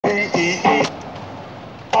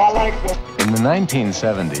In the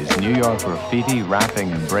 1970s, New York graffiti,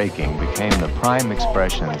 rapping, and breaking became the prime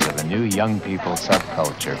expressions of a new young people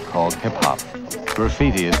subculture called hip-hop.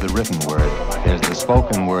 Graffiti is the written word. There's the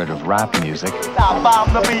spoken word of rap music.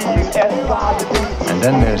 And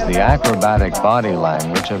then there's the acrobatic body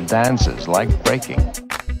language of dances like breaking.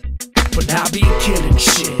 But I be killing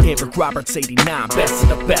shit. Eric Roberts, 89, best of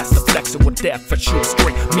the best. The flexing with death for sure.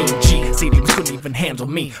 Straight mean G. CDs couldn't even handle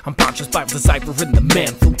me. I'm conscious by deciphering the man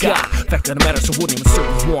from God. Fact of the matter, so wouldn't even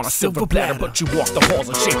serve you on a silver platter. But you walk the halls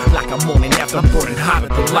of shame like a morning after. I'm burning hotter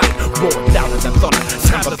than light, roaring louder than thunder.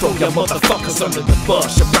 Time to throw your motherfuckers under the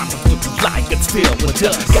bus. Your rappers look like it's filled with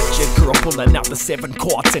dust. Got your girl pulling out the 7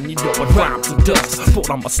 chords, and you know what rhymes and does.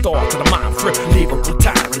 Thought I'm a star to the mind free, lyrical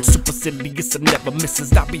tyrant, supercilious and never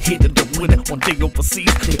misses. I be hitting the winner one day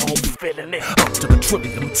overseas. They all be feeling it. Up to the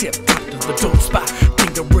trillium tip, top to the dope spot.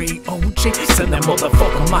 King of Ray OJ, send that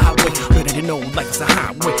motherfucker my way. Ready to know like it's a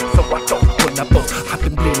highway. So I thought when I bust, I've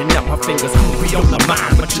been bleeding out my fingers. Hungry on the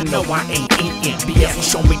mind, but you know I ain't eating. BS will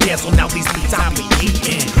show me gas, so now these beats I be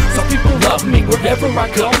eating. Some people love me wherever I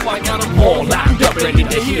go. I got them all lined up, ready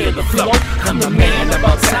to hear the flow. I'm the man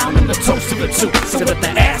about sound and the toast of the two. So let the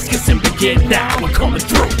ass kiss and begin now. We're coming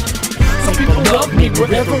through. Some people love me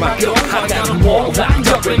wherever I go. I got them all lined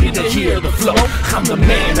up, ready to hear the flow. I'm the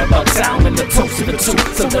man about sound and the toast of the two.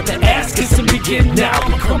 So let the ass kiss and begin now.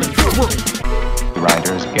 We're coming through.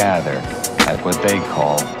 Writers gather at what they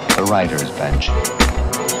call the writer's bench.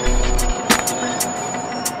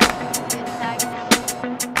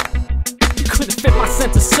 Couldn't fit my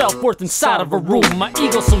sense of self-worth inside of a room. My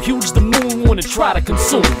ego's so huge the moon wouldn't try to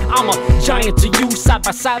consume. I'm a giant to you, side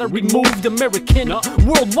by side a removed American.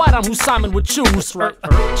 Worldwide I'm who Simon would choose.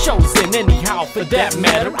 Chosen anyhow for that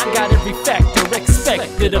matter. I got every factor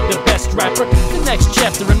expected of the best rapper. The next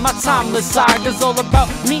chapter in my timeless saga's all about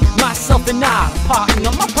me, myself and I.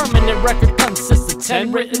 Partner, my permanent record consists of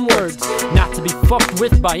 10 written words, not to be fucked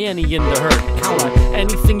with by any in the herd. Count on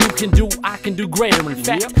anything you can do, I can do greater. In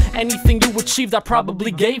fact, anything you achieved I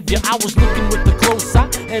probably gave you. I was looking with a close eye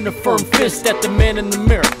and a firm fist at the man in the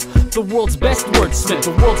mirror. The world's best wordsmith,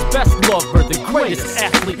 the world's best lover, the greatest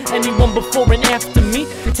athlete. Anyone before and after me,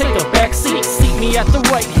 take a back seat. Seat me at the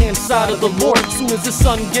right hand side of the Lord as soon as the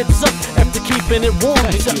sun gets up after keeping it warm.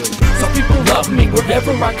 Some people love me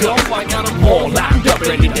wherever I go. I got them all lined up,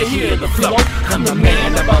 ready to hear the flow. I'm the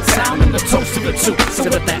man about sound and the toast of the two. So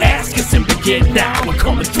let the ass kiss and begin now. We're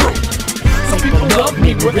coming through. Some people love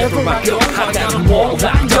me wherever I go. I got them all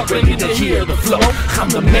lined up, ready to hear the flow. I'm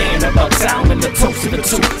the man about sound and the toast of the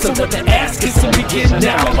two. So let the ass kiss and begin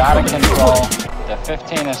now. The system is out of control. The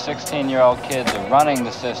 15 and 16-year-old kids are running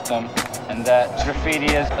the system, and that graffiti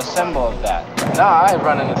is a symbol of that. Nah, I ain't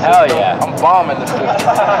running the system. Hell yeah. I'm bombing the system.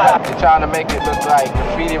 They're trying to make it look like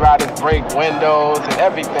graffiti writers break windows and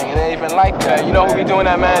everything. It ain't even like that. You know who be doing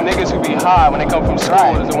that, man? Niggas who be high when they come from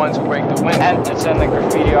school is the ones who break the window. And it's in the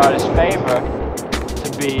graffiti artist's favor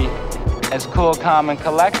to be as cool, calm, and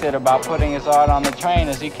collected about putting his art on the train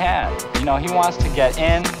as he can. You know, he wants to get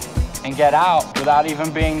in and get out without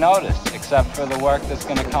even being noticed, except for the work that's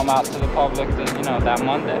going to come out to the public, you know, that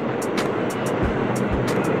Monday.